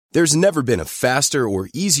There's never been a faster or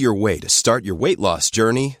easier way to start your weight loss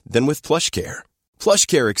journey than with PlushCare.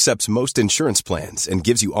 PlushCare accepts most insurance plans and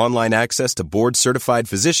gives you online access to board-certified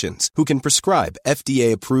physicians who can prescribe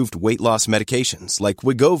FDA-approved weight loss medications like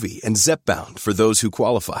Wegovy and Zepbound for those who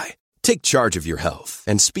qualify. Take charge of your health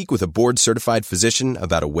and speak with a board-certified physician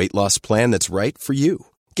about a weight loss plan that's right for you.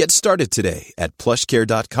 Get started today at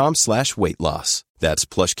plushcare.com/weight-loss. That's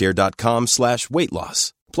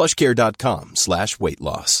plushcare.com/weight-loss.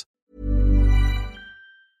 plushcare.com/weight-loss.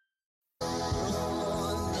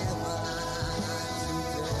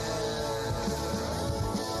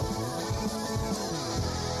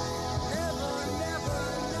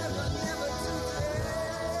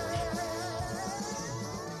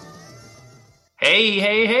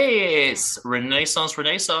 Hey, it's Renaissance,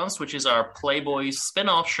 which is our Playboys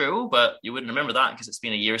spin-off show, but you wouldn't remember that because it's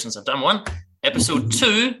been a year since I've done one. Episode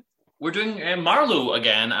 2, we're doing Marlowe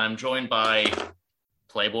again. I'm joined by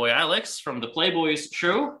Playboy Alex from the Playboys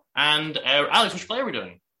show. And Alex, which play are we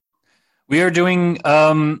doing? We are doing,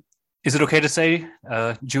 is it okay to say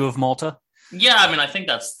Jew of Malta? Yeah, I mean, I think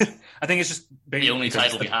that's... I think it's just... the only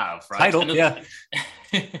title we have, right? Title, yeah.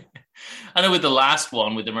 I know with the last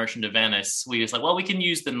one, with the Merchant of Venice, we was like, well, we can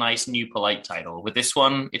use the nice new polite title. With this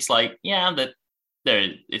one, it's like, yeah,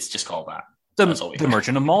 it's just called that. The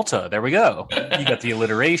Merchant of Malta. There we go. You got the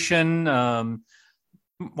alliteration.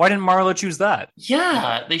 Why didn't Marlowe choose that?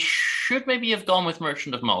 Yeah, they should maybe have gone with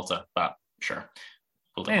Merchant of Malta, but sure.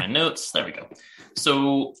 Pulled up my notes. There we go.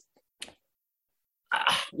 So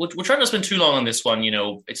we're trying to spend too long on this one. You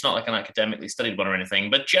know, it's not like an academically studied one or anything,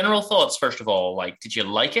 but general thoughts, first of all, like, did you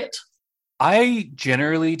like it? I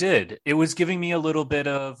generally did. It was giving me a little bit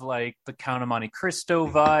of like the Count of Monte Cristo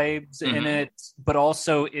vibes in it, but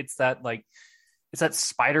also it's that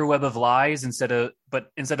spider web of lies instead of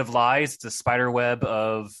lies, it's a spider web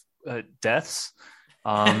of deaths.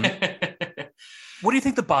 What do you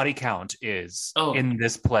think the body count is in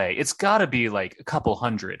this play? It's got to be like a couple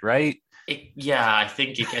hundred, right? Yeah, I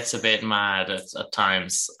think it gets a bit mad at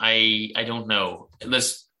times. I don't know.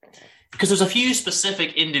 There's a few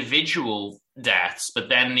specific individual deaths, but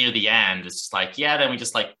then near the end, it's just like, yeah, then we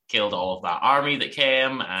just like killed all of that army that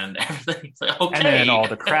came and everything. It's like, okay. And then all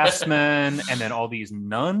the craftsmen, and then all these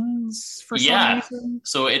nuns for some reason.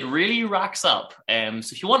 So it really racks up. So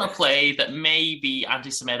if you want a play that may be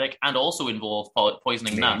anti-Semitic and also involve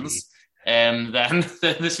poisoning nuns, then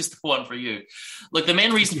this is the one for you. Look, the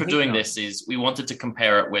main reason for doing this is we wanted to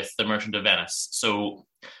compare it with The Merchant of Venice. So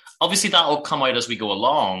obviously that'll come out as we go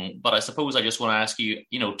along, but I suppose I just want to ask you,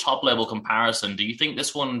 top level comparison. Do you think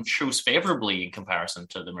this one shows favorably in comparison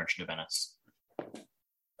to The Merchant of Venice?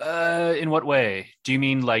 In what way? Do you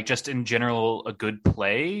mean like just in general a good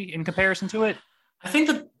play in comparison to it? I think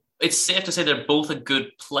that it's safe to say they're both a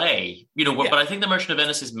good play, but I think The Merchant of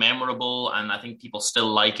Venice is memorable and I think people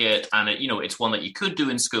still like it. And it's one that you could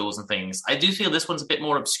do in schools and things. I do feel this one's a bit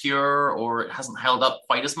more obscure, or it hasn't held up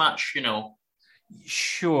quite as much,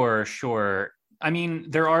 Sure. I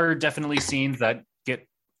mean, there are definitely scenes that get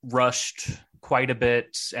rushed quite a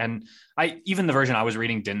bit. And even the version I was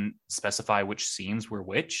reading didn't specify which scenes were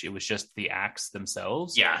which. It was just the acts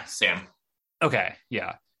themselves. Yeah, same. Okay,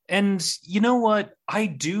 yeah. And you know what? I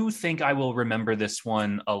do think I will remember this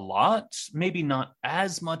one a lot. Maybe not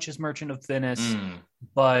as much as Merchant of Venice,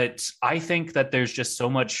 but I think that there's just so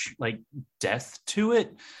much like death to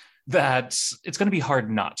it that it's going to be hard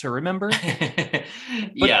not to remember.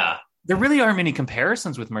 Yeah. There really aren't many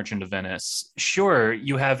comparisons with Merchant of Venice. Sure,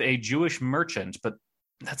 you have a Jewish merchant, but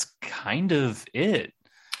that's kind of it.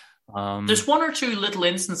 There's one or two little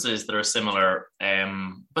instances that are similar,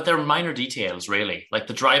 but they're minor details, really. Like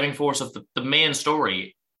the driving force of the main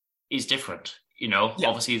story is different. Yeah.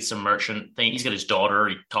 Obviously it's a merchant thing. He's got his daughter.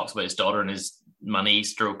 He talks about his daughter and his money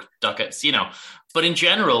stroke ducats, but in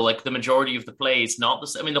general, like the majority of the play is not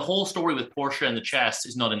this. I mean, the whole story with Portia and the chest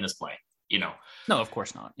is not in this play, No, of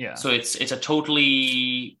course not. Yeah. So it's a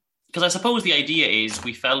totally, because I suppose the idea is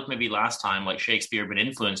we felt maybe last time like Shakespeare had been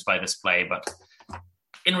influenced by this play, but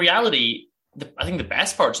in reality, I think the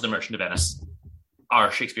best parts of The Merchant of Venice are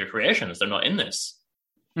Shakespeare creations. They're not in this.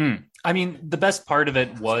 I mean, the best part of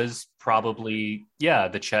it was probably,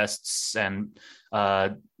 the chests and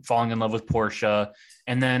falling in love with Portia.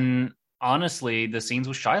 And then, honestly, the scenes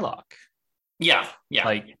with Shylock. Yeah.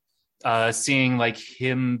 Like, seeing, like,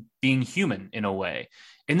 him being human in a way.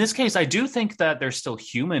 In this case, I do think that they're still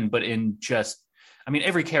human, but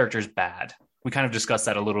every character is bad. We kind of discussed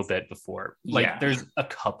that a little bit before. Like, there's a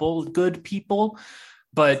couple good people,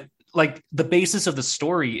 but like the basis of the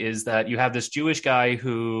story is that you have this Jewish guy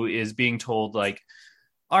who is being told like,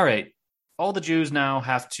 all right, all the Jews now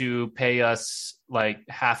have to pay us like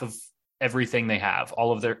half of everything they have,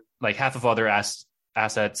 all of their like half of all their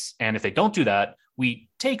assets, and if they don't do that, we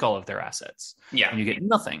take all of their assets. Yeah, and you get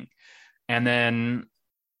nothing. And then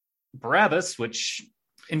Barabbas, which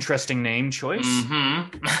interesting name choice.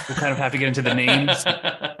 Mm-hmm. We'll kind of have to get into the names.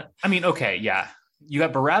 I mean, okay, yeah. You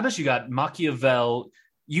got Barabbas, you got Machiavel,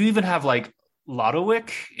 you even have like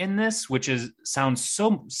Lodowick in this, which sounds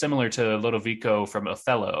so similar to Lodovico from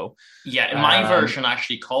Othello. Yeah, my version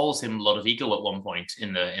actually calls him Lodovico at one point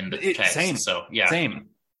in the text. Same. So yeah, same.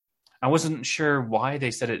 I wasn't sure why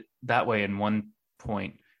they said it that way in one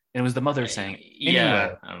point. It was the mother saying. Anyway,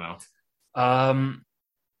 yeah, I don't know.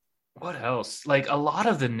 What else? Like a lot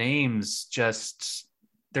of the names, just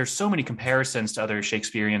there's so many comparisons to other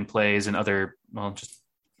Shakespearean plays and other just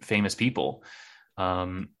famous people.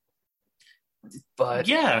 But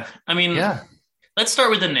yeah, I mean, yeah. Let's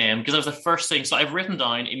start with the name, because that was the first thing. So I've written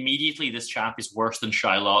down immediately this chap is worse than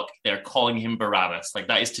Shylock. They're calling him Barabbas. Like,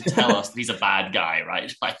 that is to tell us that he's a bad guy,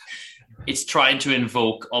 right? Like, it's trying to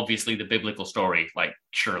invoke, obviously, the biblical story, like,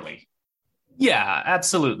 surely. Yeah,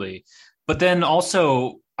 absolutely. But then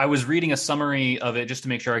also, I was reading a summary of it just to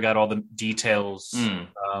make sure I got all the details.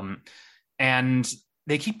 And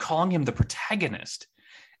they keep calling him the protagonist.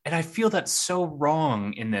 And I feel that's so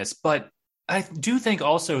wrong in this. But I do think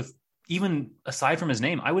also, even aside from his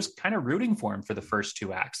name, I was kind of rooting for him for the first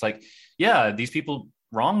two acts. Like, yeah, these people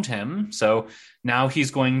wronged him, so now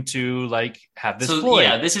he's going to like have this ploy.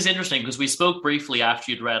 Yeah, this is interesting because we spoke briefly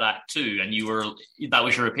after you'd read Act 2 and that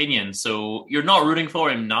was your opinion. So you're not rooting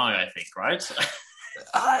for him now, I think, right?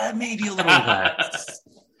 Maybe a little less.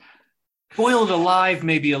 Boiled alive,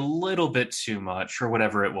 maybe a little bit too much, or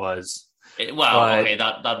whatever it was. Okay,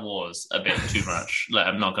 that was a bit too much. Like,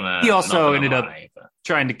 I'm not gonna. He also ended up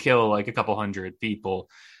trying to kill like a couple hundred people.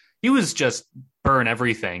 He was just burn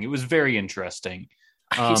everything. It was very interesting.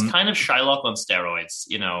 He's kind of Shylock on steroids,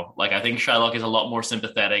 you know. Like, I think Shylock is a lot more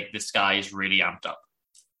sympathetic. This guy is really amped up.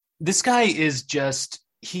 This guy is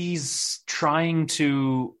he's trying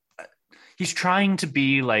to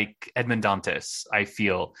be like Edmond Dantes, I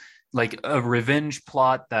feel. Like a revenge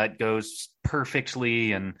plot that goes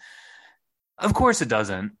perfectly, and of course it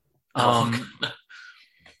doesn't.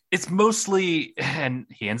 It's mostly, and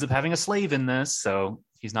he ends up having a slave in this, so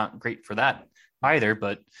he's not great for that either,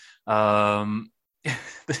 but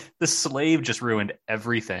the slave just ruined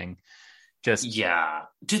everything. Yeah.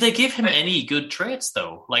 Do they give him any good traits,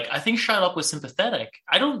 though? Like, I think Shylock was sympathetic.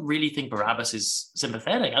 I don't really think Barabbas is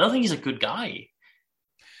sympathetic. I don't think he's a good guy.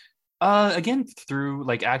 Again, through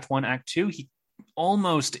like Act 1, Act 2, he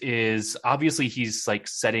almost is. Obviously, he's like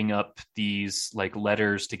setting up these like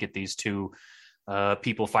letters to get these two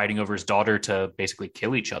people fighting over his daughter to basically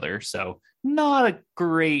kill each other. So not a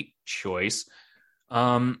great choice.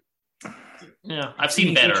 Yeah, I've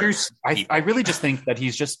seen better. I really just think that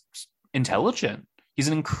he's just intelligent. He's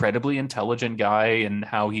an incredibly intelligent guy in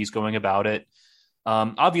how he's going about it.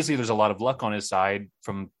 Obviously, there's a lot of luck on his side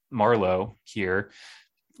from Marlowe here.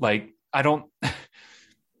 Like,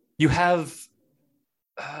 you have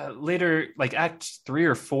later, like Act 3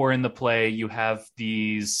 or 4 in the play, you have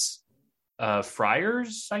these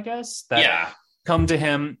friars, I guess, that come to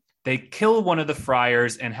him. They kill one of the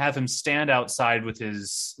friars and have him stand outside with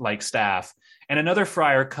his like staff. And another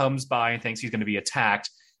friar comes by and thinks he's going to be attacked,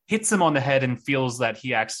 hits him on the head and feels that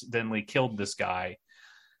he accidentally killed this guy.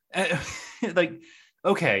 Like,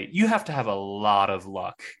 okay, you have to have a lot of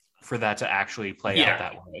luck for that to actually play out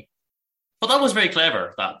that way. But that was very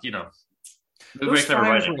clever, that, you know. Those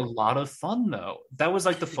friars were a lot of fun, though. That was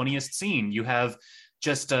like the funniest scene. You have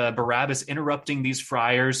just Barabbas interrupting these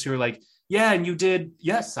friars who are like, yeah, and you did,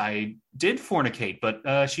 yes, I did fornicate,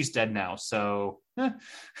 but she's dead now, so...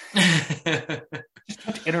 Just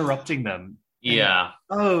kept interrupting them. Yeah.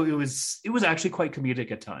 And, it was actually quite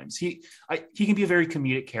comedic at times. He can be a very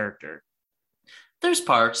comedic character. There's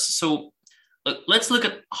parts. So let's look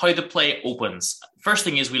at how the play opens. First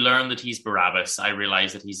thing is we learn that he's Barabbas. I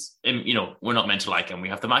realize that he's, you know, we're not meant to like him. We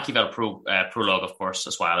have the Machiavel prologue, of course,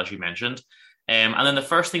 as well, as you mentioned. And then the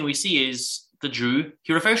first thing we see is the Jew.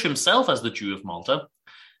 He refers to himself as the Jew of Malta.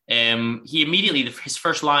 He immediately, his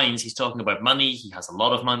first lines, he's talking about money. He has a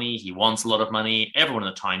lot of money. He wants a lot of money. Everyone in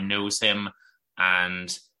the town knows him.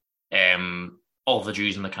 And all the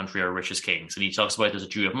Jews in the country are rich as kings. And he talks about there's a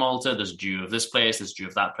Jew of Malta, there's a Jew of this place, there's a Jew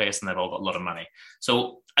of that place, and they've all got a lot of money.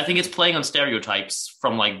 So I think it's playing on stereotypes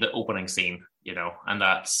from like the opening scene, you know, and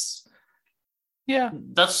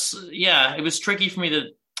it was tricky for me that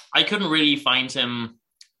I couldn't really find him.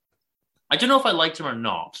 I don't know if I liked him or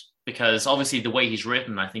not, because obviously the way he's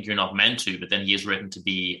written, I think you're not meant to, but then he is written to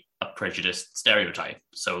be a prejudiced stereotype.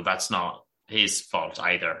 So that's not his fault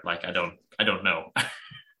either. Like, I don't know.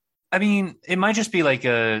 I mean, it might just be like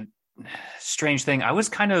a strange thing. I was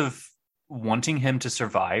kind of wanting him to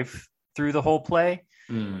survive through the whole play.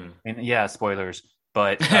 And yeah, spoilers.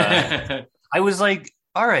 But I was like,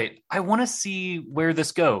 all right, I want to see where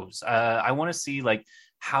this goes. I want to see like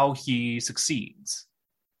how he succeeds.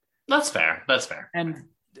 That's fair. And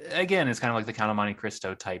again, it's kind of like the Count of Monte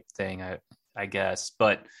Cristo type thing, I guess.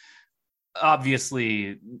 But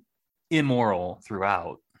obviously immoral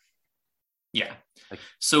throughout. Yeah.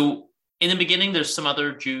 So in the beginning, there's some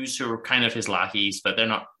other Jews who are kind of his lackeys, but they're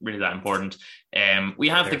not really that important. We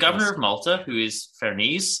have the governor of Malta, who is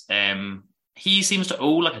Farnese. He seems to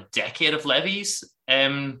owe like a decade of levies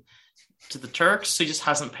to the Turks. So he just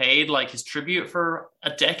hasn't paid like his tribute for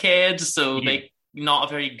a decade. So they not a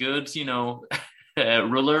very good,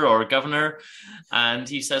 ruler or governor. And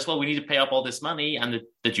he says, well, we need to pay up all this money. And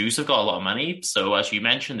the Jews have got a lot of money. So as you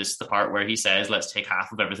mentioned, this is the part where he says, let's take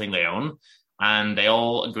half of everything they own. And they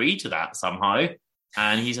all agree to that somehow.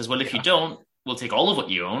 And he says, well, if you don't, we'll take all of what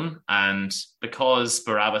you own. And because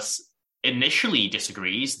Barabbas initially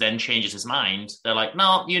disagrees, then changes his mind, they're like,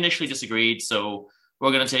 no, you initially disagreed, so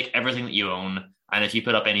we're going to take everything that you own. And if you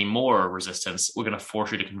put up any more resistance, we're going to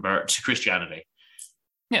force you to convert to Christianity.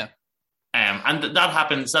 Yeah. And that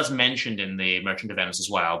happens, that's mentioned in the Merchant of Venice as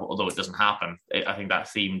well, but although it doesn't happen, I think that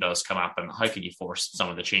theme does come up. And how can you force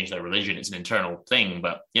someone to change their religion? It's an internal thing,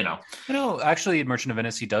 but actually in Merchant of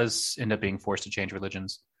Venice, he does end up being forced to change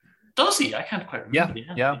religions. Does he? I can't quite remember.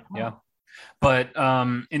 Yeah. But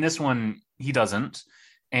in this one, he doesn't.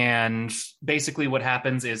 And basically what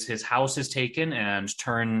happens is his house is taken and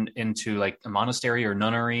turned into like a monastery or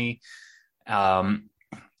nunnery.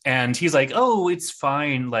 And he's like, oh, it's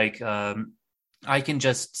fine. Like, I can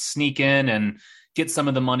just sneak in and get some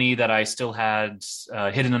of the money that I still had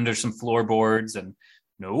hidden under some floorboards. And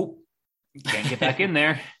nope, you can't get back in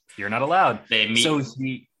there. You're not allowed.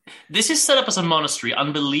 This is set up as a monastery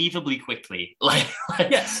unbelievably quickly.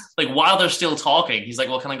 Yes. Like while they're still talking, he's like,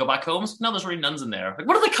 well, can I go back home? No, there's already nuns in there. Like,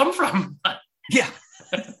 where do they come from? Yeah.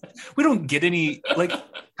 We don't get any, like,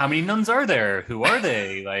 how many nuns are there? Who are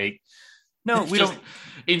they? Like, no, we don't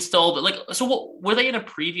install. But like, so what were they in a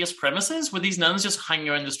previous premises? Were these nuns just hanging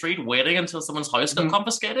around the street waiting until someone's house got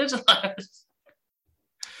confiscated?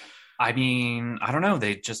 I mean, I don't know.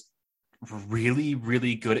 They just really,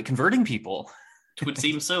 really good at converting people. It would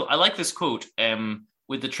seem so. I like this quote.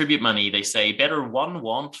 With the tribute money, they say, better one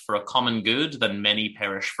want for a common good than many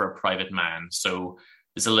perish for a private man. So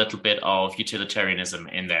there's a little bit of utilitarianism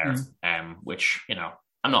in there, which,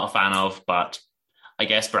 I'm not a fan of, but I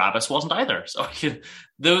guess Barabbas wasn't either. So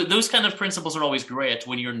those kind of principles are always great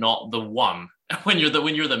when you're not the one. When you're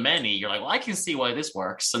the many, you're like, well, I can see why this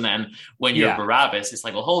works. And then when you're Barabbas, it's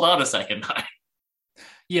like, well, hold on a second.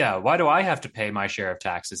 Yeah, why do I have to pay my share of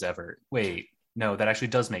taxes ever? Wait, no, that actually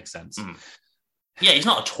does make sense. Yeah, he's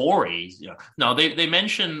not a Tory. No, they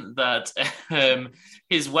mention that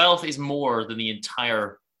his wealth is more than the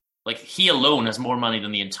entire. Like, he alone has more money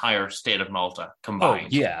than the entire state of Malta combined.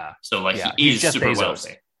 Oh, yeah. So, he is super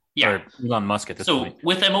wealthy. Yeah. Or Elon Musk at this point. So,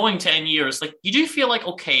 with them owing 10 years, you do feel like,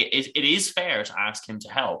 okay, it is fair to ask him to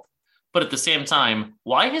help. But at the same time,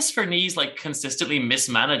 why has Farnese, consistently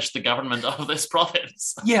mismanaged the government of this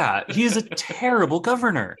province? Yeah, he is a terrible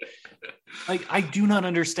governor. I do not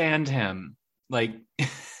understand him. I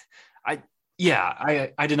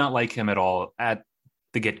did not like him at all at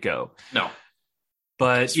the get-go. No.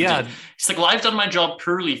 But it's like, well, I've done my job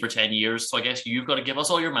poorly for 10 years, so I guess you've got to give us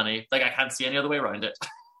all your money. I can't see any other way around it.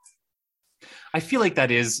 I feel like that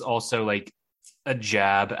is also a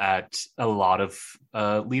jab at a lot of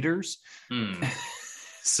leaders.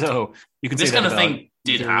 So you can this say kind that of thing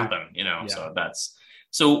did happen,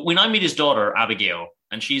 So we now meet his daughter, Abigail,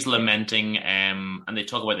 and she's lamenting, and they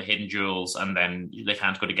talk about the hidden jewels, and then they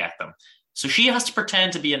can't go to get them. So she has to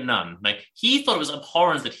pretend to be a nun. He thought it was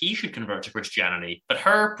abhorrent that he should convert to Christianity, but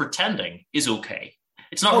her pretending is okay.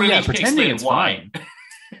 It's not really pretending is why. Fine.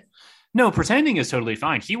 No, pretending is totally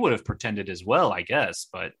fine. He would have pretended as well, I guess,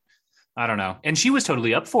 but I don't know. And she was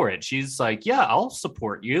totally up for it. She's like, yeah, I'll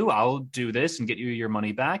support you. I'll do this and get you your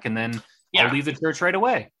money back, and then I'll leave the church right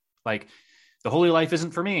away. The holy life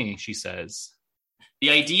isn't for me, she says. The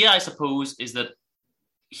idea, I suppose, is that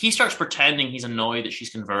he starts pretending he's annoyed that she's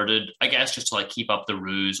converted, I guess, just to keep up the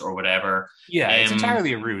ruse or whatever. Yeah, it's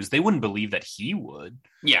entirely a ruse. They wouldn't believe that he would.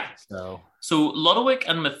 Yeah. So Lodowick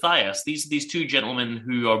and Matthias, these two gentlemen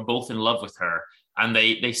who are both in love with her, and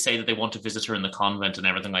they say that they want to visit her in the convent and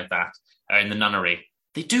everything like that, in the nunnery.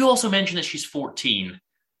 They do also mention that she's 14.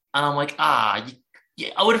 And I'm like, Yeah,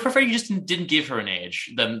 I would have preferred you just didn't give her an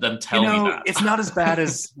age than tell me that. It's not as bad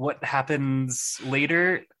as what happens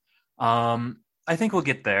later. I think we'll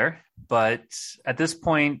get there, but at this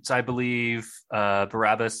point, I believe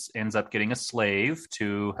Barabbas ends up getting a slave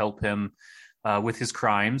to help him with his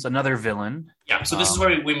crimes. Another villain. Yeah, so this is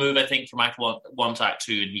where we move, I think, from Act 1 to Act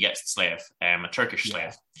 2, and he gets the slave, a Turkish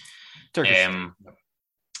slave. Turkish.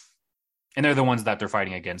 And they're the ones that they're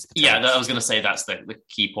fighting against. Yeah, I was going to say that's the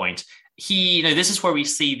key point. This is where we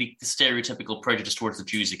see the stereotypical prejudice towards the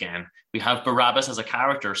Jews again. We have Barabbas as a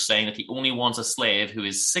character saying that he only wants a slave who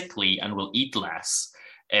is sickly and will eat less.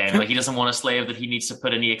 Like he doesn't want a slave that he needs to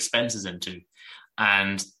put any expenses into.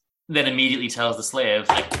 And then immediately tells the slave,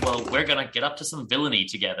 like, well, we're going to get up to some villainy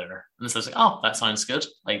together. And the slave's like, oh, that sounds good.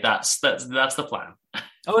 Like, that's the plan.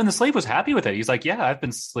 Oh, and the slave was happy with it. He's like, yeah, I've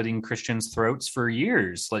been slitting Christians' throats for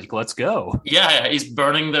years. Like, let's go. Yeah, he's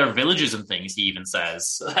burning their villages and things, he even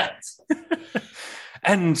says.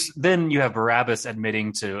 And then you have Barabbas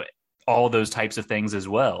admitting to all those types of things as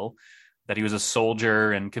well, that he was a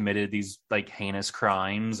soldier and committed these, like, heinous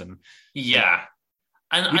crimes. And yeah.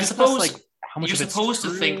 And I suppose, like, you're supposed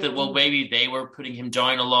to think that, well, maybe they were putting him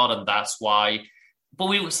down a lot and that's why... But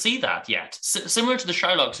we don't see that yet. Similar to the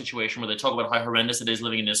Shylock situation where they talk about how horrendous it is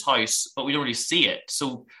living in his house, but we don't really see it.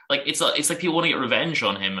 So, like, it's like people want to get revenge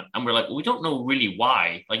on him, and we're like, well, we don't know really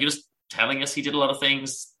why. Like, you're just telling us he did a lot of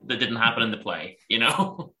things that didn't happen in the play, you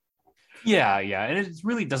know? Yeah, and it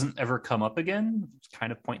really doesn't ever come up again. It's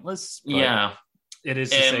kind of pointless. Yeah. It is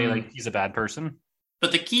to say, like, he's a bad person.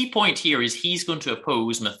 But the key point here is he's going to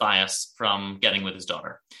oppose Matthias from getting with his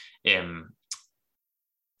daughter.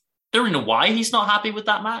 Don't really know why he's not happy with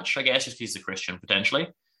that match. I guess just he's a Christian, potentially.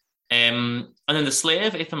 And then the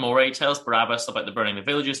slave, Ithamore, tells Barabbas about the burning the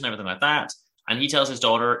villages and everything like that. And he tells his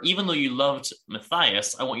daughter, even though you loved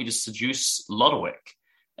Matthias, I want you to seduce Lodovic.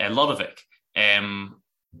 And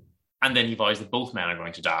then he vows that both men are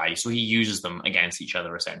going to die. So he uses them against each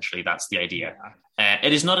other, essentially. That's the idea.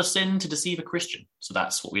 It is not a sin to deceive a Christian. So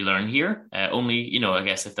that's what we learn here. Only, I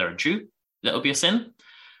guess if they're a Jew, that would be a sin.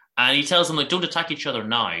 And he tells them, like, don't attack each other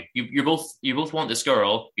now. You both want this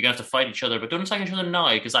girl. You're going to have to fight each other, but don't attack each other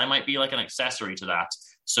now because I might be like an accessory to that.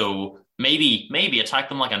 So maybe attack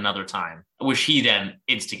them like another time, which he then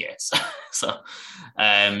instigates. So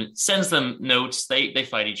sends them notes. They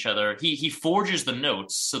fight each other. He forges the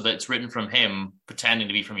notes so that it's written from him pretending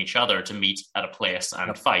to be from each other to meet at a place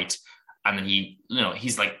and fight. And then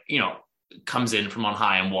he's like, comes in from on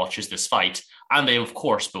high and watches this fight. And they, of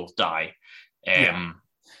course, both die.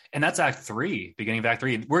 And that's Act 3, beginning of Act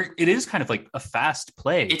 3, where it is kind of like a fast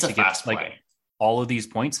play. It's a fast play. Like, all of these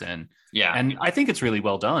points in. Yeah. And I think it's really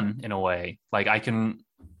well done in a way. Like, I can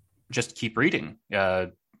just keep reading.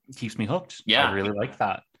 Keeps me hooked. Yeah. I really like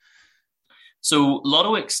that. So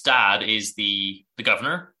Lodowic's dad is the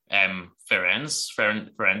governor,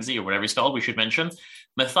 Ferenzi, or whatever he's called, we should mention.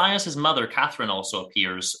 Matthias's mother, Catherine, also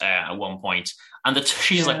appears at one point. And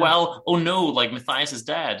she's like, well, oh no, like Matthias is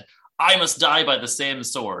dead. I must die by the same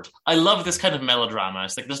sword. I love this kind of melodrama.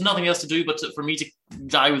 It's like, there's nothing else to do but for me to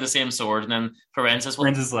die with the same sword. And then Ferenz says, well,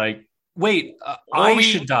 is like, wait, I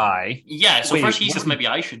should die. Yeah, so first he says, maybe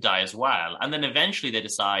I should die as well. And then eventually they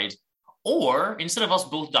decide, or instead of us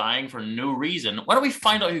both dying for no reason, why don't we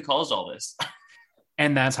find out who caused all this?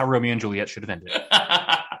 And that's how Romeo and Juliet should have ended.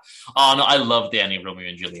 Oh, no, I love the ending of Romeo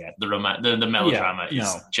and Juliet. The melodrama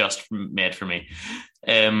is just made for me.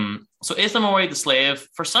 So Ithamore, the slave,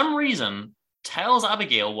 for some reason, tells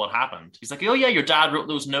Abigail what happened. He's like, oh yeah, your dad wrote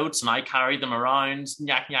those notes and I carried them around.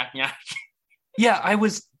 Nyak, nyak, nyak. Yeah, I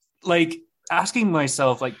was like asking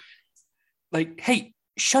myself, like, hey,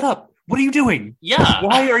 shut up. What are you doing? Yeah.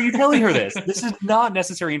 Why are you telling her this? This is not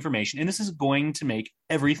necessary information, and this is going to make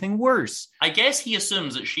everything worse. I guess he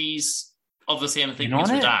assumes that she's of the same thing as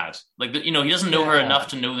her dad. Like, he doesn't know her enough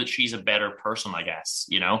to know that she's a better person, I guess,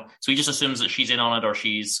 So he just assumes that she's in on it or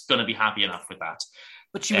she's going to be happy enough with that.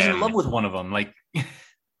 But she was in love with one of them. Like,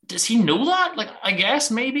 does he know that? Like, I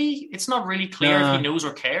guess maybe it's not really clear if he knows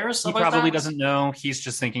or cares about that. He probably doesn't know. He's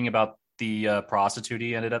just thinking about the prostitute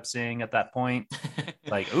he ended up seeing at that point.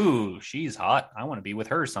 Like, ooh, she's hot. I want to be with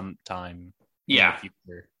her sometime. Yeah.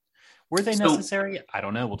 Were they necessary? I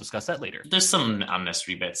don't know. We'll discuss that later. There's some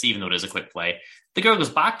unnecessary bits, even though it is a quick play. The girl goes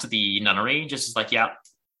back to the nunnery, just is like, yeah,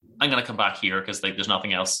 I'm going to come back here because like there's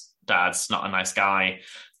nothing else. Dad's not a nice guy.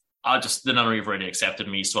 The nunnery have already accepted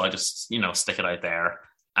me, so I just, stick it out there.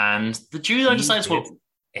 And the Jew then decides,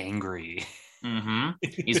 angry. Mm-hmm.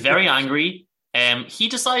 He's very angry. He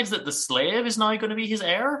decides that the slave is now going to be his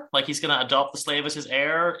heir. Like he's going to adopt the slave as his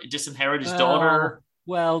heir, disinherit his daughter.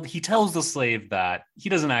 Well, he tells the slave that. He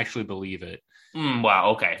doesn't actually believe it.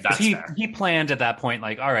 Wow, okay, that's fair. He planned at that point,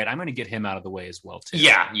 like, all right, I'm going to get him out of the way as well too.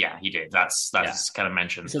 Yeah, he did. That's kind of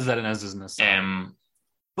mentioned. He says that as an aside.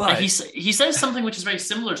 But he says something which is very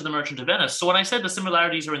similar to the Merchant of Venice. So when I said the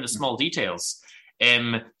similarities are in the small details,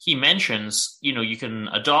 he mentions, you can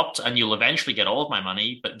adopt and you'll eventually get all of my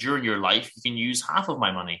money, but during your life, you can use half of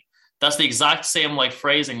my money. That's the exact same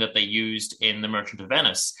phrasing that they used in the Merchant of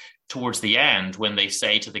Venice towards the end when they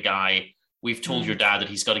say to the guy, we've told your dad that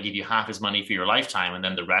he's got to give you half his money for your lifetime and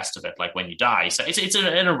then the rest of it, when you die. So it's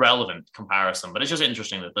an irrelevant comparison, but it's just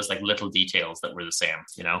interesting that there's little details that were the same,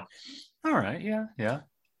 All right, yeah.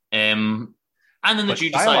 And then the Jew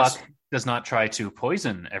decides... does not try to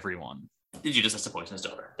poison everyone. The Judas has to poison his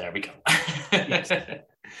daughter. There we go. Yes.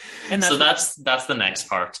 And so that's the next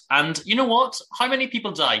part. And you know what? How many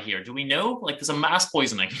people die here? Do we know? There's a mass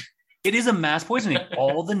poisoning. It is a mass poisoning.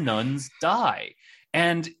 All the nuns die.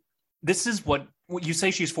 And this is what you say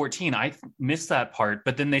she's 14. I missed that part.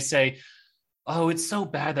 But then they say, oh, it's so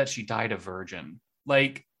bad that she died a virgin.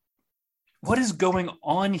 What is going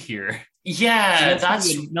on here? Yeah,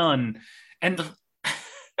 that's a nun. And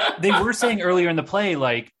they were saying earlier in the play,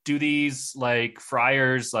 do these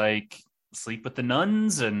friars sleep with the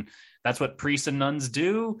nuns, and that's what priests and nuns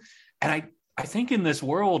do? And I think in this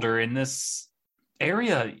world or in this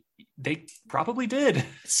area, they probably did. It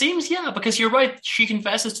seems, yeah, because you're right. She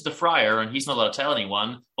confesses to the friar, and he's not allowed to tell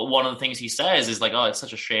anyone. But one of the things he says is oh, it's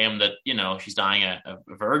such a shame that she's dying a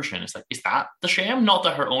virgin. It's is that the shame? Not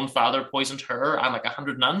that her own father poisoned her and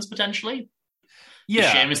 100 nuns potentially. Yeah,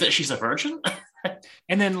 the shame is that she's a virgin.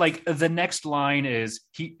 And then the next line is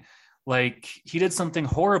he did something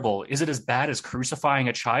horrible. Is it as bad as crucifying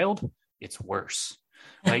a child? It's worse.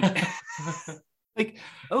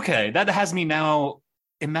 Okay, that has me now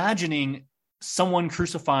imagining someone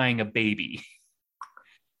crucifying a baby.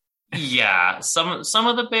 Yeah, some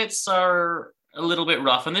of the bits are a little bit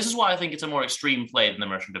rough, and this is why I think it's a more extreme play than the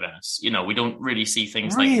Merchant of Venice. We don't really see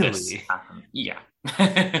things like this happen. Yeah.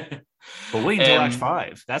 But wait until Act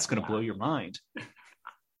 5. That's going to blow your mind.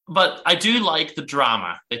 But I do like the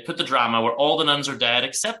drama. They put the drama where all the nuns are dead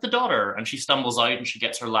except the daughter, and she stumbles out and she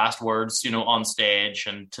gets her last words, on stage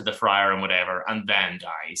and to the friar and whatever, and then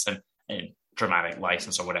dies. And dramatic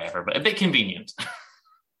license or whatever, but a bit convenient.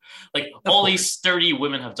 All these sturdy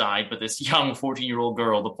women have died, but this young 14-year-old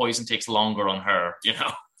girl, the poison takes longer on her,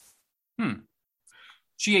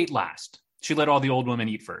 She ate last. She let all the old women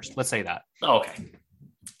eat first. Let's say that. Okay.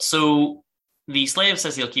 So the slave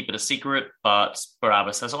says he'll keep it a secret, but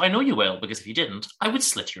Barabbas says, oh, I know you will, because if you didn't, I would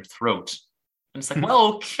slit your throat. And it's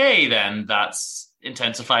well, okay, then that's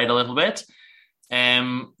intensified a little bit.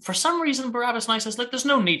 For some reason, Barabbas now says, there's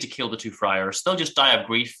no need to kill the two friars. They'll just die of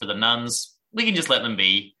grief for the nuns. We can just let them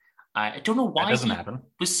be. I don't know why he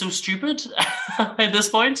was so stupid at this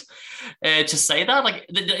point to say that.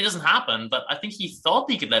 It doesn't happen, but I think he thought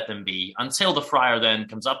he could let them be until the friar then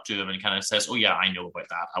comes up to him and kind of says, oh, yeah, I know about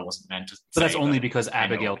that. I wasn't meant to. But that's only because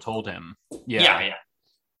Abigail told him. Yeah.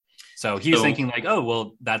 So he was thinking oh,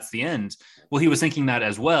 well, that's the end. Well, he was thinking that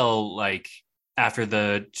as well, after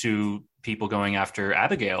the two people going after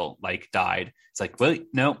Abigail died. It's well,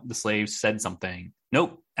 no, the slave said something.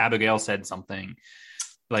 Nope, Abigail said something.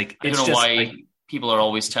 I don't know why people are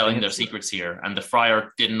always telling their secrets here, and the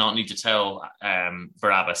friar did not need to tell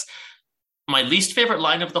Barabbas. My least favorite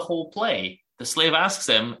line of the whole play, the slave asks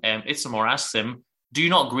him, Ithamar asks him, do you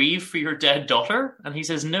not grieve for your dead daughter? And he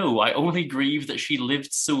says, no, I only grieve that she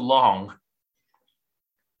lived so long.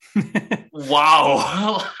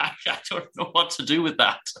 Wow. I don't know what to do with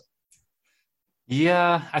that.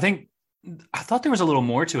 Yeah, I thought there was a little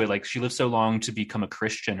more to it. She lived so long to become a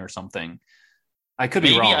Christian or something. I could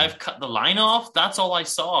be wrong. Maybe I've cut the line off. That's all I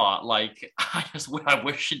saw. I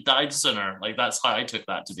wish she died sooner. That's how I took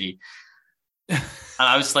that to be. And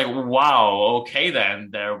I was wow, okay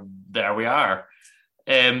then. There we are.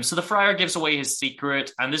 So the friar gives away his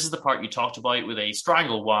secret, and this is the part you talked about with a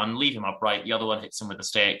strangle one, leave him upright, the other one hits him with a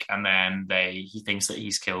stake, and then he thinks that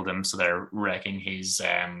he's killed him, so they're wrecking his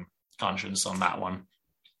conscience on that one.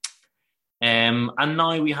 And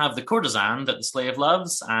now we have the courtesan that the slave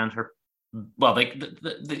loves, and her. Well,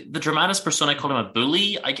 the dramatis persona called him a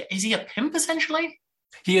bully. Is he a pimp essentially?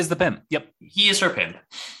 He is the pimp. Yep, he is her pimp.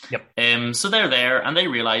 Yep. So they're there, and they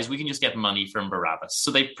realize we can just get money from Barabbas.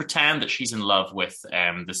 So they pretend that she's in love with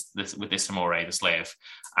this Amore, the slave,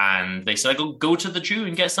 and they say, "Go to the Jew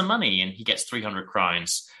and get some money," and he gets 300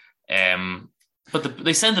 crowns. But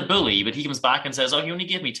they send the bully, but he comes back and says, "Oh, he only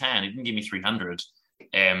gave me 10. He didn't give me 300."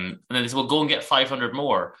 And then they say, "Well, go and get 500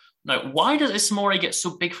 more." Now, why does Isamori get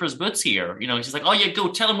so big for his boots here? He's oh yeah,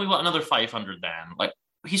 go tell him we want another 500 then.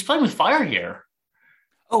 He's playing with fire here.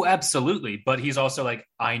 Oh, absolutely. But he's also like,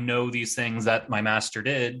 I know these things that my master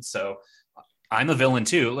did, so I'm a villain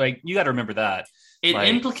too. Like, you got to remember that. It Like,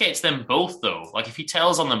 implicates them both, though. Like, if he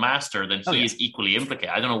tells on the master, then he is equally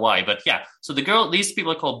implicated. I don't know why, but yeah. So these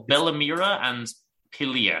people are called Bellamira and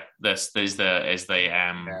Pilia. This is the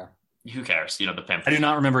who cares? You know, the pimp. I do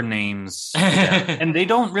not remember names, and they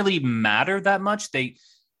don't really matter that much. They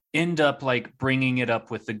end up like bringing it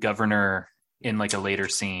up with the governor in like a later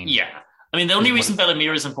scene. Yeah. I mean, the only reason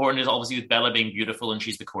Bellamira is important is obviously with Bella being beautiful and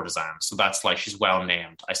she's the courtesan. So that's like, she's well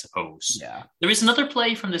named, I suppose. Yeah. There is another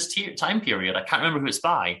play from this time period. I can't remember who it's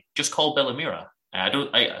by, just called Bellamira. I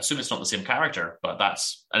assume it's not the same character, but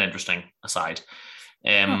that's an interesting aside.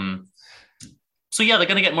 So yeah, they're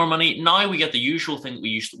going to get more money. Now we get the usual thing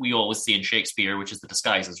we always see in Shakespeare, which is the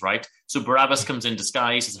disguises, right? So Barabbas comes in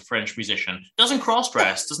disguised as a French musician. Doesn't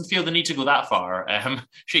cross-dress, doesn't feel the need to go that far.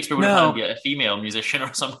 Shakespeare would have had to be a female musician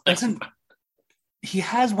or something. He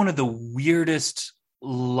has one of the weirdest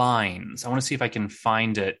lines. I want to see if I can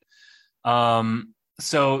find it.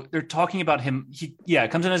 So they're talking about him. He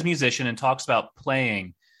comes in as a musician and talks about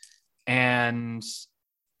playing. And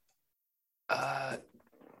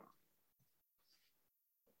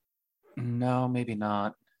no, maybe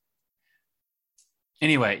not.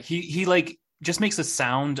 Anyway, he like just makes a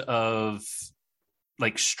sound of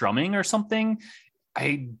like strumming or something.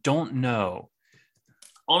 I don't know.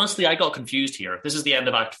 Honestly, I got confused here. This is the end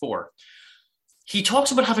of Act 4. He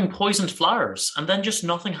talks about having poisoned flowers, and then just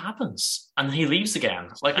nothing happens, and then he leaves again.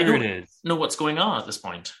 Like, I don't know what's going on at this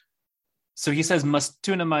point. So he says, "Must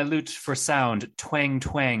tune my lute for sound, twang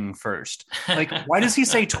twang first." Like, why does he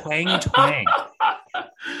say twang twang?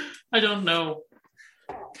 I don't know.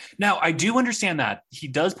 Now, I do understand that he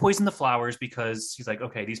does poison the flowers because he's like,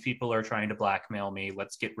 okay, these people are trying to blackmail me.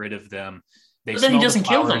 Let's get rid of them. But then he doesn't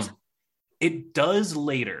kill them. It does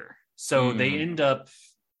later. So they end up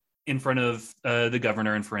in front of the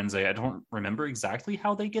governor in Firenze. I don't remember exactly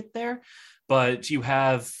how they get there, but you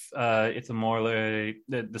have Ithamore,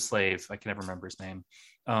 the slave. I can never remember his name.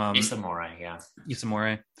 Isamore, yeah.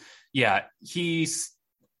 Isamore. Yeah, he's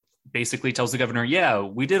basically tells the governor, yeah,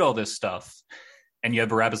 we did all this stuff. And you have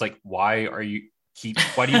Barabbas like, why do you keep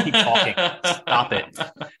talking? Stop it.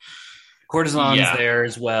 Courtesan's there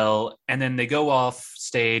as well. And then they go off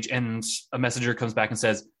stage and a messenger comes back and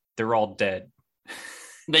says, they're all dead.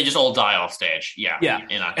 They just all die off stage. Yeah. Yeah.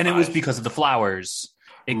 And it was because of the flowers.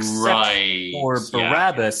 Except for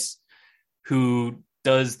Barabbas, who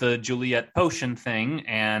does the Juliet potion thing,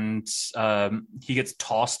 and he gets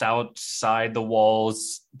tossed outside the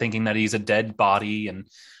walls thinking that he's a dead body. And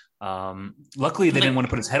luckily they didn't want to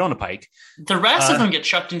put his head on a pike. The rest of them get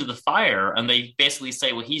chucked into the fire, and they basically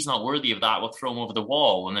say, well, he's not worthy of that, we'll throw him over the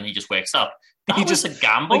wall. And then he just wakes up. He was a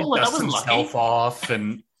gamble. Like, that wasn't lucky. Off,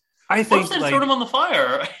 and I think what if they thrown him on the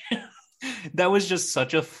fire? That was just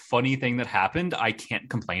such a funny thing that happened. I can't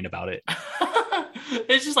complain about it.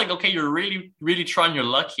 It's just like, okay, you're really, really trying your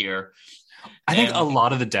luck here. I think a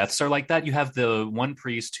lot of the deaths are like that. You have the one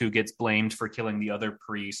priest who gets blamed for killing the other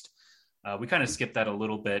priest. We kind of skipped that a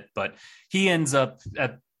little bit, but he ends up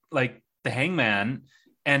at like the hangman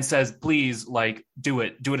and says, please, like, do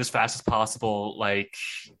it as fast as possible. Like,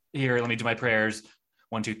 here, let me do my prayers.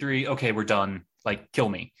 1, 2, 3. Okay, we're done. Like, kill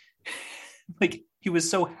me. Like, he was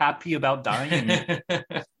so happy about dying.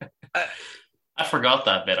 I forgot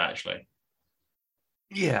that bit, actually.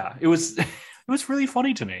 Yeah, it was really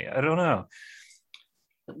funny to me. I don't know.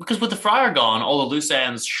 Because with the friar gone, all the loose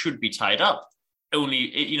ends should be tied up.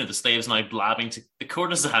 Only, the slaves now blabbing to the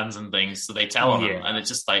courtesans and things, so they tell on him. And it's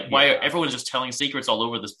just like, why are everyone's just telling secrets all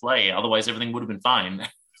over this play? Otherwise, everything would have been fine.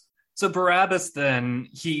 So Barabbas, then,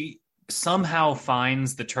 he somehow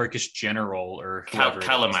finds the Turkish general or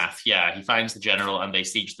Kalamath. Yeah, he finds the general and they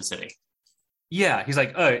siege the city. Yeah, he's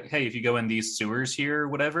like, oh, hey, if you go in these sewers here or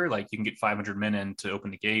whatever, like, you can get 500 men in to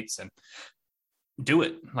open the gates and do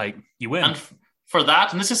it. Like, you win. And for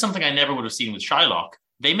that, and this is something I never would have seen with Shylock,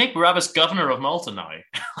 they make Barabbas governor of Malta now.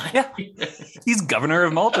 Yeah, he's governor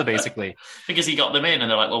of Malta, basically. Because he got them in,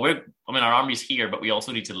 and they're like, well, our army's here, but we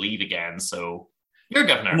also need to leave again, so you're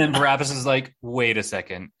governor. And then Barabbas is like, wait a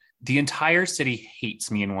second. The entire city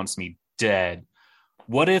hates me and wants me dead.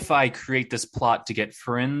 What if I create this plot to get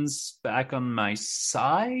friends back on my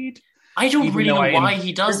side? I don't really know why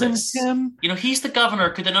he does this. Him? He's the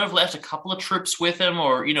governor. Could they not have left a couple of troops with him?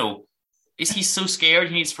 Or, is he so scared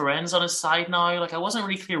he needs friends on his side now? Like, I wasn't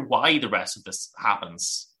really clear why the rest of this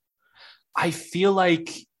happens. I feel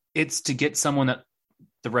like it's to get someone that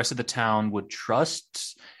the rest of the town would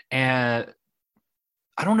trust. And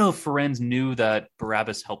I don't know if Ferenz knew that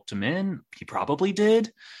Barabbas helped him in. He probably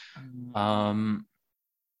did.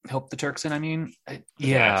 help the Turks in. I mean,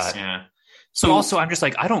 Yes, yeah. So but also, I'm just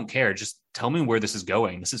like, I don't care. Just tell me where this is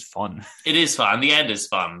going. This is fun. it is fun. The end is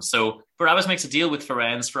fun. So Barabbas makes a deal with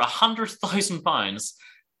Firenze for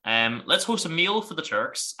 £100,000. Let's host a meal for the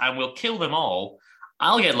Turks, and we'll kill them all.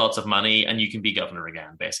 I'll get lots of money, and you can be governor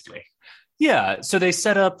again, basically. Yeah. So they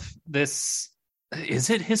set up this. Is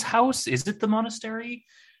it his house? Is it the monastery?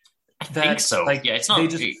 I think so. Like, yeah, it's not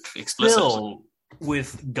just explicit. Fill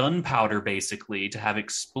with gunpowder, basically, to have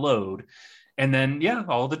explode. And then, yeah,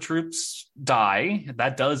 all the troops die.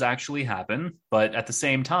 That does actually happen. But at the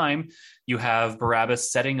same time, you have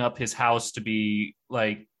Barabbas setting up his house to be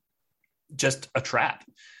like just a trap.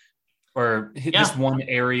 Or this one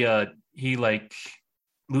area, he like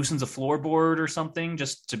loosens a floorboard or something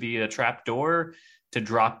just to be a trap door to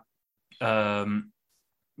drop. Relying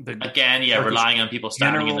on people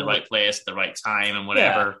standing in the right place at the right time and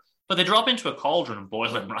whatever. Yeah. But they drop into a cauldron and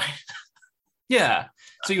boil it, right? Yeah.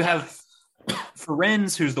 So you have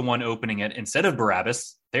Firenze, who's the one opening it, instead of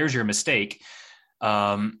Barabbas. There's your mistake.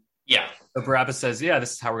 But Barabbas says, yeah,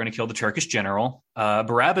 this is how we're going to kill the Turkish general.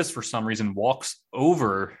 Barabbas, for some reason, walks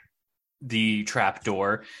over the trap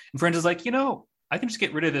door. And Firenze is like, I can just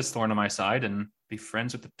get rid of this thorn on my side and be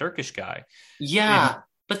friends with the Turkish guy. Yeah.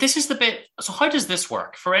 But this is the bit. So how does this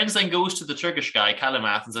work? Firenze then goes to the Turkish guy,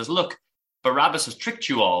 Kalimath, and says, look, Barabbas has tricked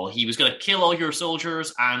you all. He was going to kill all your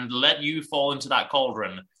soldiers and let you fall into that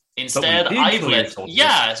cauldron. Instead, I've let...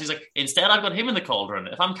 Yeah, so he's like, instead I've got him in the cauldron.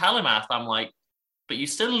 If I'm Kalimath, I'm like, but you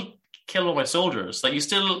still killed all my soldiers. Like, you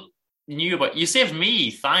still knew about... You saved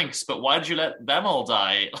me, thanks, but why did you let them all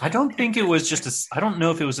die? I don't think it was just I don't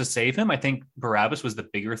know if it was to save him. I think Barabbas was the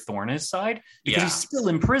bigger thorn in his side because he still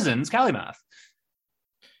imprisons Kalimath.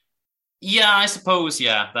 Yeah, I suppose.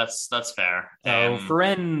 Yeah, that's fair. So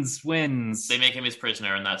Firenze wins. They make him his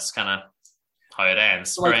prisoner, and that's kind of how it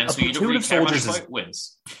ends. So Firenze, who you don't really care much about,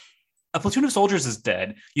 wins. A platoon of soldiers is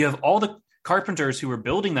dead. You have all the carpenters who were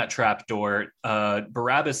building that trapdoor.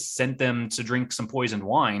 Barabbas sent them to drink some poisoned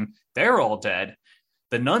wine. They're all dead.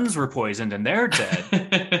 The nuns were poisoned, and they're dead.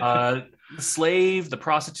 The slave, the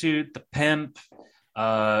prostitute, the pimp,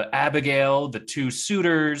 Abigail, the two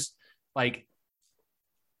suitors, like.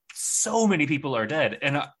 So many people are dead,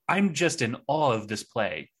 and I'm just in awe of this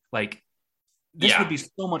play. Like, this would be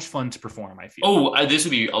so much fun to perform, I feel. Oh, this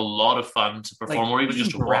would be a lot of fun to perform, or even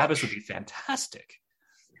just to watch. Barabbas would be fantastic.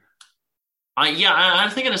 I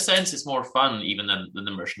think in a sense it's more fun even than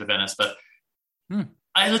the Merchant of Venice, but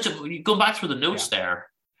I looked at, go back through the notes there.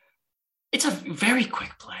 It's a very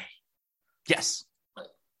quick play. Yes.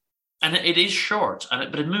 And it is short,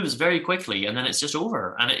 but it moves very quickly, and then it's just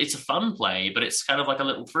over. And it's a fun play, but it's kind of like a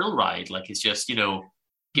little thrill ride. Like, it's just,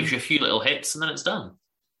 gives you a few little hits, and then it's done.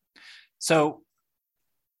 So,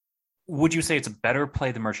 would you say it's a better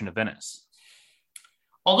play than Merchant of Venice?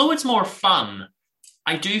 Although it's more fun,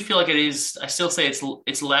 I do feel like it is. I still say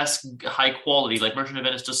it's less high quality. Like, Merchant of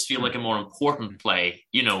Venice does feel like a more important play.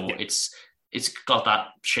 It's got that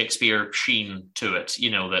Shakespeare sheen to it,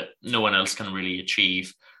 that no one else can really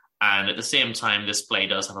achieve. And at the same time, this play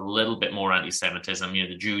does have a little bit more anti-Semitism.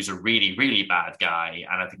 The Jews are really, really bad guy.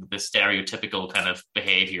 And I think the stereotypical kind of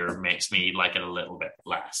behavior makes me like it a little bit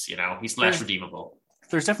less, He's less redeemable.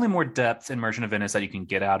 There's definitely more depth in Merchant of Venice that you can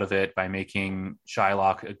get out of it by making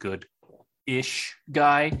Shylock a good-ish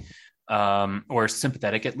guy, or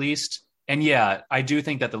sympathetic at least. And yeah, I do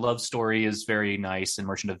think that the love story is very nice in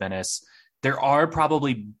Merchant of Venice. There are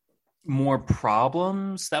probably more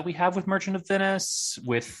problems that we have with Merchant of Venice,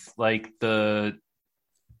 with like the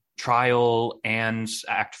trial and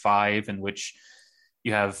Act 5, in which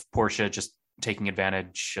you have Portia just taking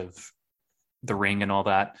advantage of the ring and all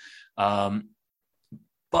that.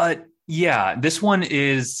 But yeah, this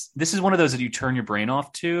is one of those that you turn your brain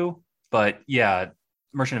off to. But yeah,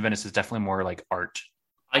 Merchant of Venice is definitely more like art.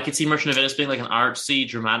 I could see Merchant of Venice being like an artsy,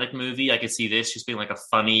 dramatic movie. I could see this just being like a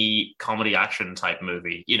funny comedy action type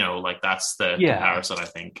movie. Like that's the comparison, I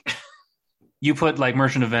think. You put like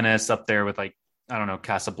Merchant of Venice up there with like, I don't know,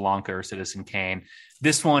 Casablanca or Citizen Kane.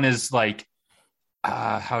 This one is like,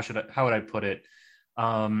 how would I put it?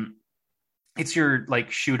 It's your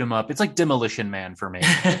like shoot 'em up. It's like Demolition Man for me.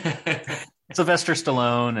 Sylvester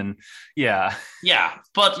Stallone, and yeah.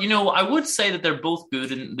 But I would say that they're both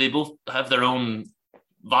good and they both have their own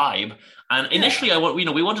vibe. And initially,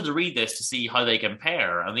 we wanted to read this to see how they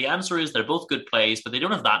compare, and the answer is they're both good plays, but they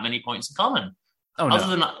don't have that many points in common.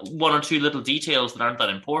 Other than one or two little details that aren't that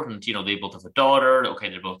important. They both have a daughter. Okay,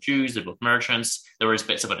 they're both Jews. They're both merchants. There is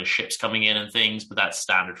bits about the ships coming in and things, but that's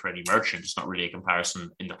standard for any merchant. It's not really a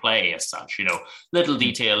comparison in the play as such. Little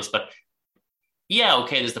details, but yeah,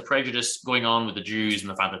 okay, there's the prejudice going on with the Jews and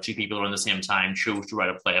the fact that two people around the same time chose to write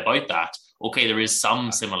a play about that. Okay, there is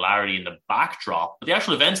some similarity in the backdrop, but the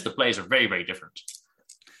actual events of the plays are very, very different.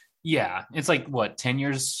 Yeah, it's like, what, 10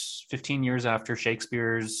 years, 15 years after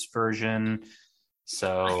Shakespeare's version.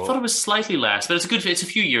 So I thought it was slightly less, but it's a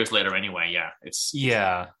few years later anyway, yeah.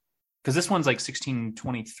 Yeah, because this one's like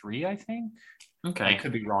 1623, I think. Okay. I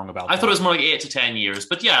could be wrong about that. I that. thought it was more like 8 to 10 years,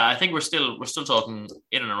 but yeah, I think we're still talking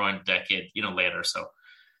in and around a decade, later. So,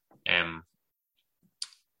 and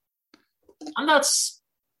that's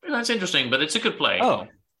interesting, but it's a good play. Oh,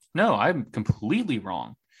 no, I'm completely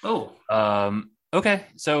wrong. Oh. Okay,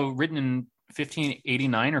 so written in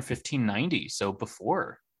 1589 or 1590, so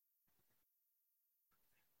before.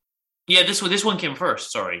 Yeah, this one came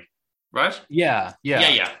first. Sorry, right? Yeah.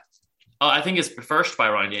 Oh, I think it's first by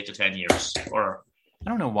around 8 to 10 years, or I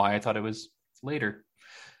don't know why I thought it was later.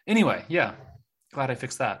 Anyway, yeah, glad I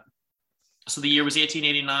fixed that. So the year was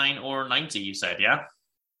 1889 or 90. You said, yeah.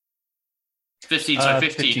 15. Sorry,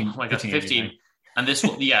 15. Oh my God, 15. And this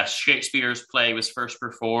one, yeah, Shakespeare's play was first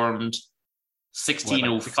performed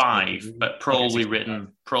 1605, but probably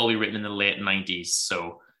written in the late 90s.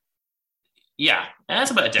 So, yeah,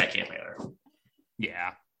 that's about a decade later.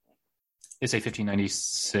 Yeah, they say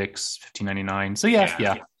 1596, 1599. So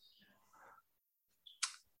yeah.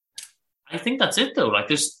 I think that's it though. Like,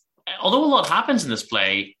 although a lot happens in this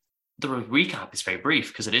play, the recap is very brief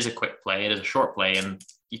because it is a quick play, it is a short play, and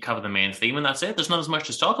you cover the main theme, and that's it. There's not as much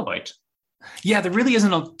to talk about. Yeah, there really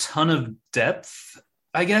isn't a ton of depth.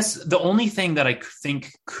 I guess the only thing that I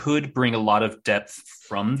think could bring a lot of depth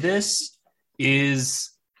from this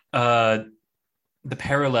is the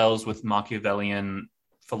parallels with Machiavellian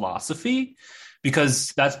philosophy,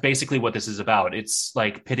 because that's basically what this is about. It's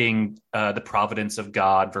like pitting the providence of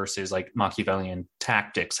God versus like Machiavellian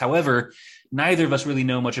tactics. However, neither of us really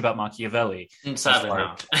know much about Machiavelli. Sadly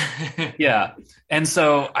not. Yeah. And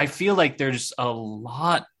so I feel like there's a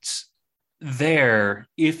lot there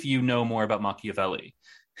if you know more about Machiavelli,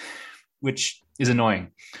 which is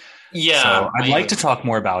annoying. Yeah. So I'd like to talk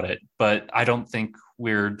more about it, but I don't think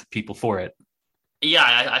we're the people for it. Yeah,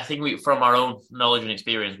 I think from our own knowledge and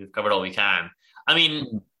experience, we've covered all we can. I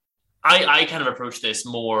mean, I kind of approach this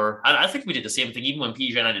more, and I think we did the same thing even when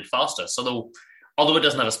PJ and I did Faustus. Although it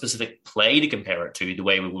doesn't have a specific play to compare it to the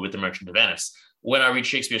way we would with The Merchant of Venice, when I read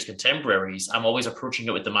Shakespeare's contemporaries, I'm always approaching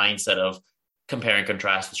it with the mindset of compare and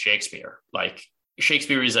contrast with Shakespeare. Like,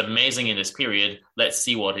 Shakespeare is amazing in this period. Let's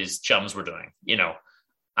see what his chums were doing,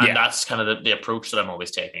 And that's kind of the approach that I'm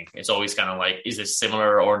always taking. It's always kind of like, is this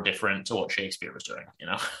similar or different to what Shakespeare was doing,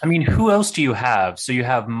 I mean, who else do you have? So you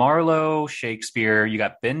have Marlowe, Shakespeare, you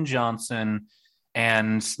got Ben Jonson,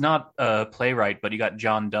 and not a playwright, but you got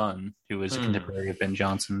John Donne, who was a contemporary of Ben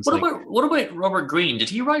Jonson's. What about Robert Greene? Did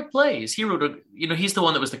he write plays? He wrote he's the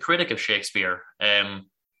one that was the critic of Shakespeare.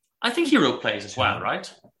 I think he wrote plays as well,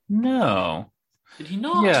 right? No. Did he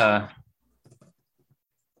not? Yeah.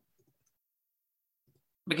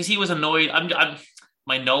 Because he was annoyed.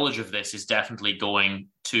 My knowledge of this is definitely going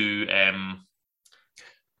to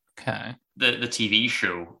the TV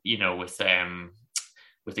show,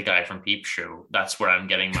 with the guy from Peep Show. That's where I'm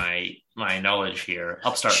getting my knowledge here.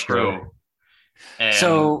 Upstart Crow.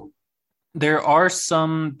 So there are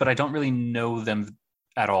some, but I don't really know them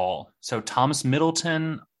at all. So Thomas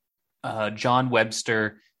Middleton, John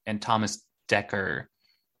Webster, and Thomas Dekker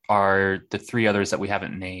are the three others that we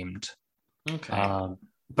haven't named. Okay.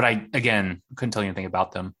 But I couldn't tell you anything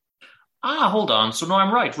about them. Hold on. So no,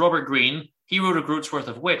 I'm right. Robert Greene, he wrote A Groat's Worth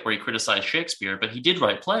of Wit where he criticized Shakespeare, but he did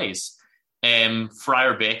write plays.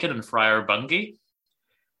 Friar Bacon and Friar Bungay.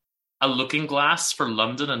 A Looking Glass for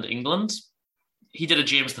London and England. He did a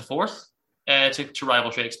James IV to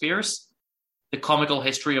rival Shakespeare's. The Comical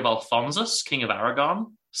History of Alphonsus, King of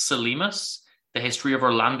Aragon. Selimus. The History of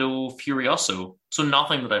Orlando Furioso. So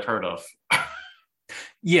nothing that I've heard of.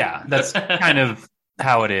 Yeah, that's kind of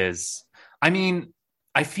how it is. I mean,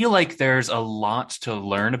 I feel like there's a lot to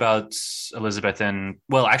learn about Elizabethan.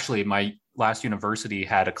 Well, actually, my last university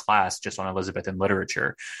had a class just on Elizabethan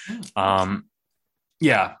literature.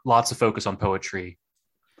 Yeah, lots of focus on poetry.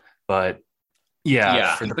 But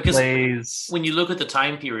for the plays, when you look at the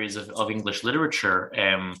time periods of English literature,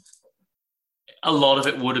 a lot of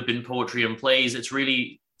it would have been poetry and plays. It's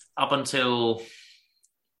really up until,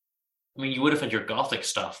 I mean, you would have had your Gothic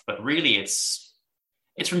stuff, but really it's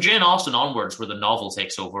from Jane Austen onwards where the novel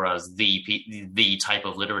takes over as the type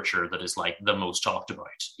of literature that is like the most talked about,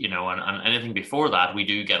 and anything before that, we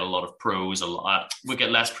do get a lot of prose, we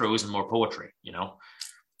get less prose and more poetry,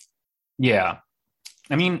 Yeah.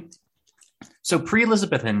 I mean, so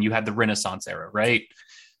pre-Elizabethan, you had the Renaissance era, right?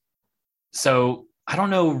 So I don't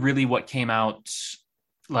know really what came out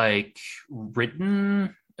like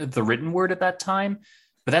the written word at that time,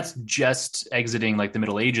 but that's just exiting like the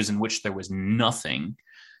Middle Ages in which there was nothing.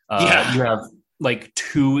 You have like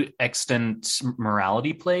 2 extant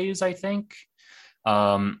morality plays, I think.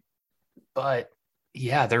 But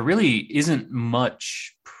yeah, there really isn't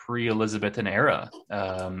much pre-Elizabethan era.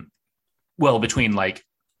 Well, between like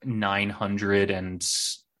 900 and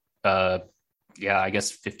I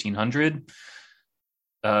guess 1500.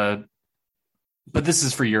 But this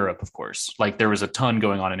is for Europe, of course. Like there was a ton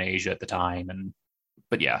going on in Asia at the time,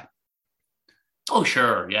 but yeah. Oh,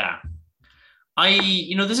 sure, yeah.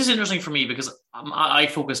 This is interesting for me because I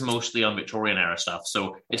focus mostly on Victorian era stuff,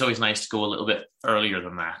 so it's always nice to go a little bit earlier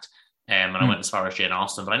than that. And I went as far as Jane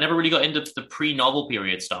Austen, but I never really got into the pre-novel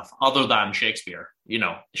period stuff other than Shakespeare.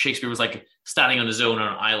 Shakespeare was like standing on his own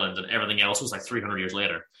on an island and everything else was like 300 years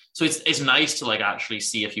later. So it's nice to like actually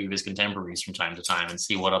see a few of his contemporaries from time to time and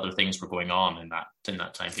see what other things were going on in that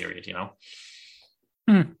time period,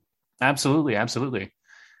 Absolutely, absolutely.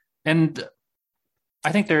 And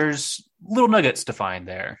I think there's little nuggets to find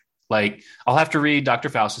there. Like I'll have to read Dr.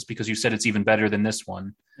 Faustus because you said it's even better than this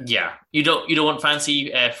one. Yeah, you don't want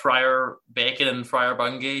fancy Friar Bacon and Friar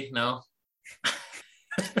Bungay, no?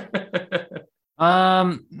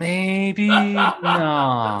 Maybe not.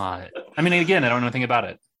 I mean, again, I don't know anything about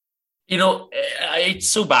it. It's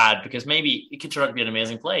so bad because maybe it could turn out to be an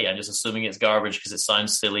amazing play. I'm just assuming it's garbage because it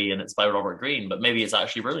sounds silly and it's by Robert Greene, but maybe it's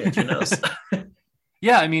actually brilliant. Who knows?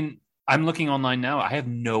 Yeah, I mean, I'm looking online now. I have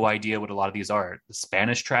no idea what a lot of these are. The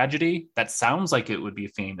Spanish tragedy, that sounds like it would be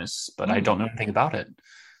famous, but I don't know anything about it.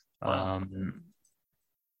 Wow.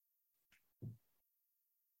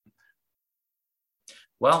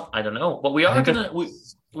 Well, I don't know, but we are gonna.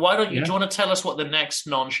 Why don't you? Do you want to tell us what the next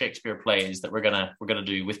non-Shakespeare play is that we're gonna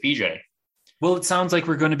do with PJ? Well, it sounds like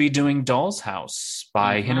we're going to be doing Doll's House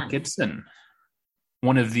by Henrik Ibsen,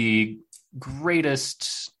 one of the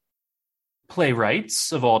greatest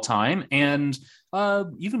playwrights of all time, and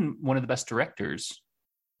even one of the best directors,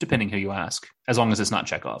 depending who you ask, as long as it's not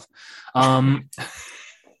Chekhov.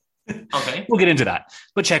 Okay, we'll get into that.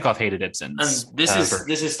 But Chekhov hated Ibsen, and this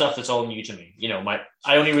is stuff that's all new to me.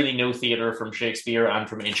 I only really know theater from Shakespeare and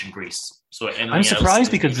from ancient Greece. So I'm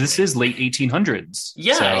surprised because this is late 1800s.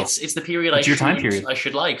 Yeah, so it's the period I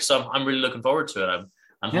should like. So I'm really looking forward to it.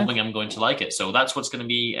 I'm hoping I'm going to like it. So that's what's going to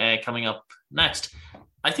be coming up next.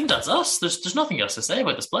 I think that's us. There's nothing else to say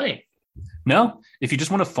about this play. No, if you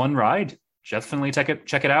just want a fun ride, definitely check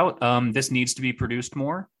it out. This needs to be produced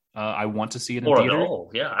more. I want to see it in theater.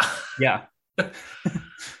 Yeah.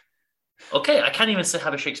 Okay, I can't even say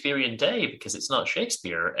have a Shakespearean day because it's not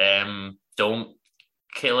Shakespeare. Don't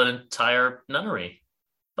kill an entire nunnery.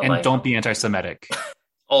 Bye-bye. And don't be anti-Semitic.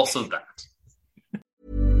 Also that.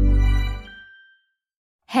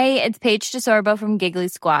 Hey, it's Paige DeSorbo from Giggly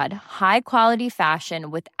Squad. High quality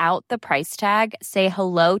fashion without the price tag. Say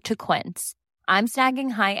hello to Quince. I'm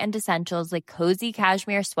snagging high-end essentials like cozy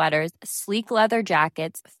cashmere sweaters, sleek leather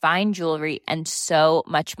jackets, fine jewelry, and so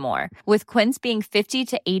much more. With Quince being 50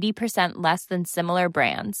 to 80% less than similar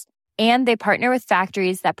brands. And they partner with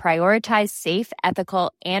factories that prioritize safe,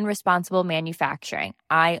 ethical, and responsible manufacturing.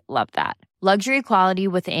 I love that. Luxury quality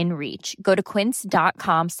within reach. Go to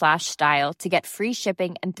quince.com/style to get free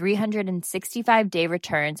shipping and 365-day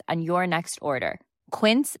returns on your next order.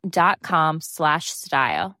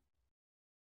 Quince.com/style.